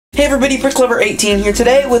Hey everybody, BrickLover18 here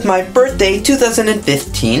today with my birthday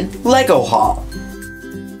 2015 Lego haul.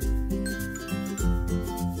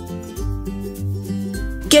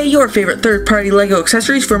 Get your favorite third-party LEGO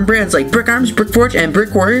accessories from brands like Brick Arms, Brick Forge, and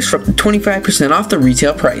Brick Warriors from 25% off the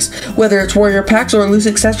retail price. Whether it's Warrior packs or loose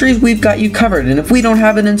accessories, we've got you covered, and if we don't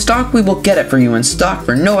have it in stock, we will get it for you in stock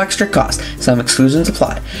for no extra cost. Some exclusions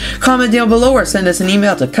apply. Comment down below or send us an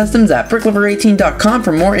email to customs@bricklover18.com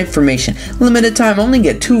for more information. Limited time only,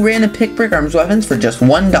 get 2 random pick Brick Arms weapons for just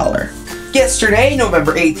 $1. Yesterday,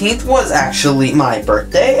 November 18th, was actually my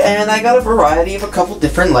birthday, and I got a variety of a couple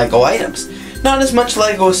different LEGO items. Not as much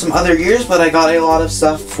LEGO as some other years, but I got a lot of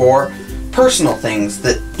stuff for personal things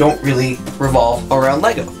that don't really revolve around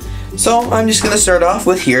LEGO. So I'm just going to start off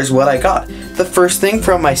with here's what I got. The first thing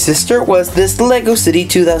from my sister was this LEGO City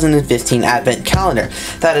 2015 Advent Calendar.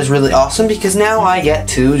 That is really awesome because now I get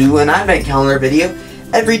to do an Advent Calendar video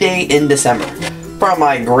every day in December. From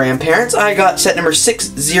my grandparents, I got set number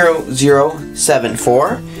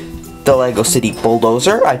 60074, the LEGO City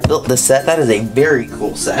Bulldozer. I built this set. That is a very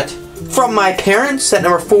cool set. From my parents, set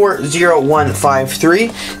number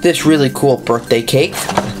 40153, this really cool birthday cake,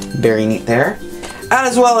 very neat there.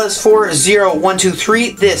 As well as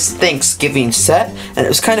 40123, this Thanksgiving set. And it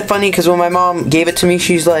was kind of funny because when my mom gave it to me,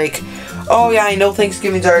 she's like, oh yeah, I know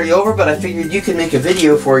Thanksgiving's already over, but I figured you could make a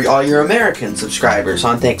video for all your American subscribers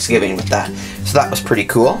on Thanksgiving with that. So that was pretty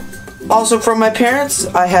cool. Also from my parents,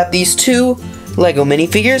 I have these 2 LEGO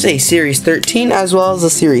minifigures, a Series 13 as well as a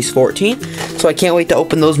Series 14. So I can't wait to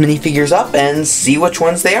open those minifigures up and see which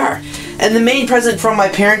ones they are. And the main present from my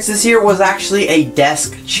parents this year was actually a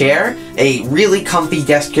desk chair, a really comfy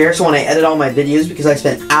desk chair. So when I edit all my videos, because I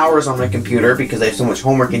spent hours on my computer because I have so much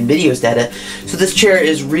homework and videos to edit, so this chair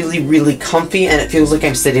is really comfy and it feels like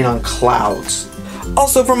I'm sitting on clouds.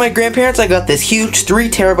 Also from my grandparents, I got this huge 3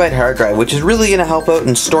 terabyte hard drive, which is really going to help out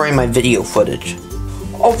in storing my video footage.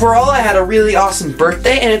 Overall, I had a really awesome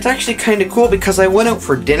birthday, and it's actually kind of cool because I went out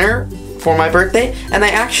for dinner for my birthday, and I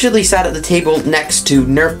actually sat at the table next to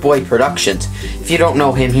Nerf Boy Productions. If you don't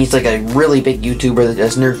know him, he's like a really big YouTuber that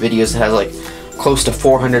does Nerf videos that has like close to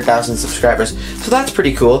 400,000 subscribers. So that's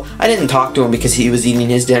pretty cool. I didn't talk to him because he was eating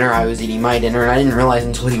his dinner, I was eating my dinner, and I didn't realize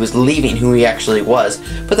until he was leaving who he actually was.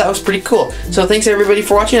 But that was pretty cool. So thanks everybody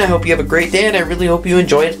for watching. I hope you have a great day, and I really hope you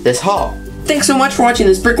enjoyed this haul. Thanks so much for watching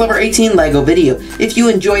this BrickLover18 LEGO video. If you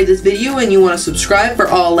enjoyed this video and you want to subscribe for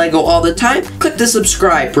all LEGO all the time, click the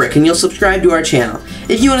subscribe brick and you'll subscribe to our channel.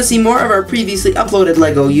 If you want to see more of our previously uploaded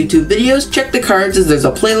LEGO YouTube videos, check the cards as there's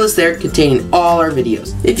a playlist there containing all our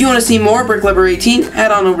videos. If you want to see more BrickLover18, head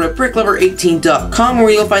on over to bricklover18.com where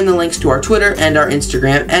you'll find the links to our Twitter and our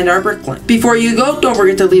Instagram and our BrickLink. Before you go, don't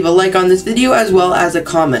forget to leave a like on this video as well as a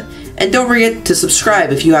comment. And don't forget to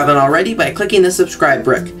subscribe if you haven't already by clicking the subscribe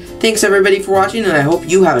brick. Thanks everybody for watching, and I hope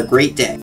you have a great day.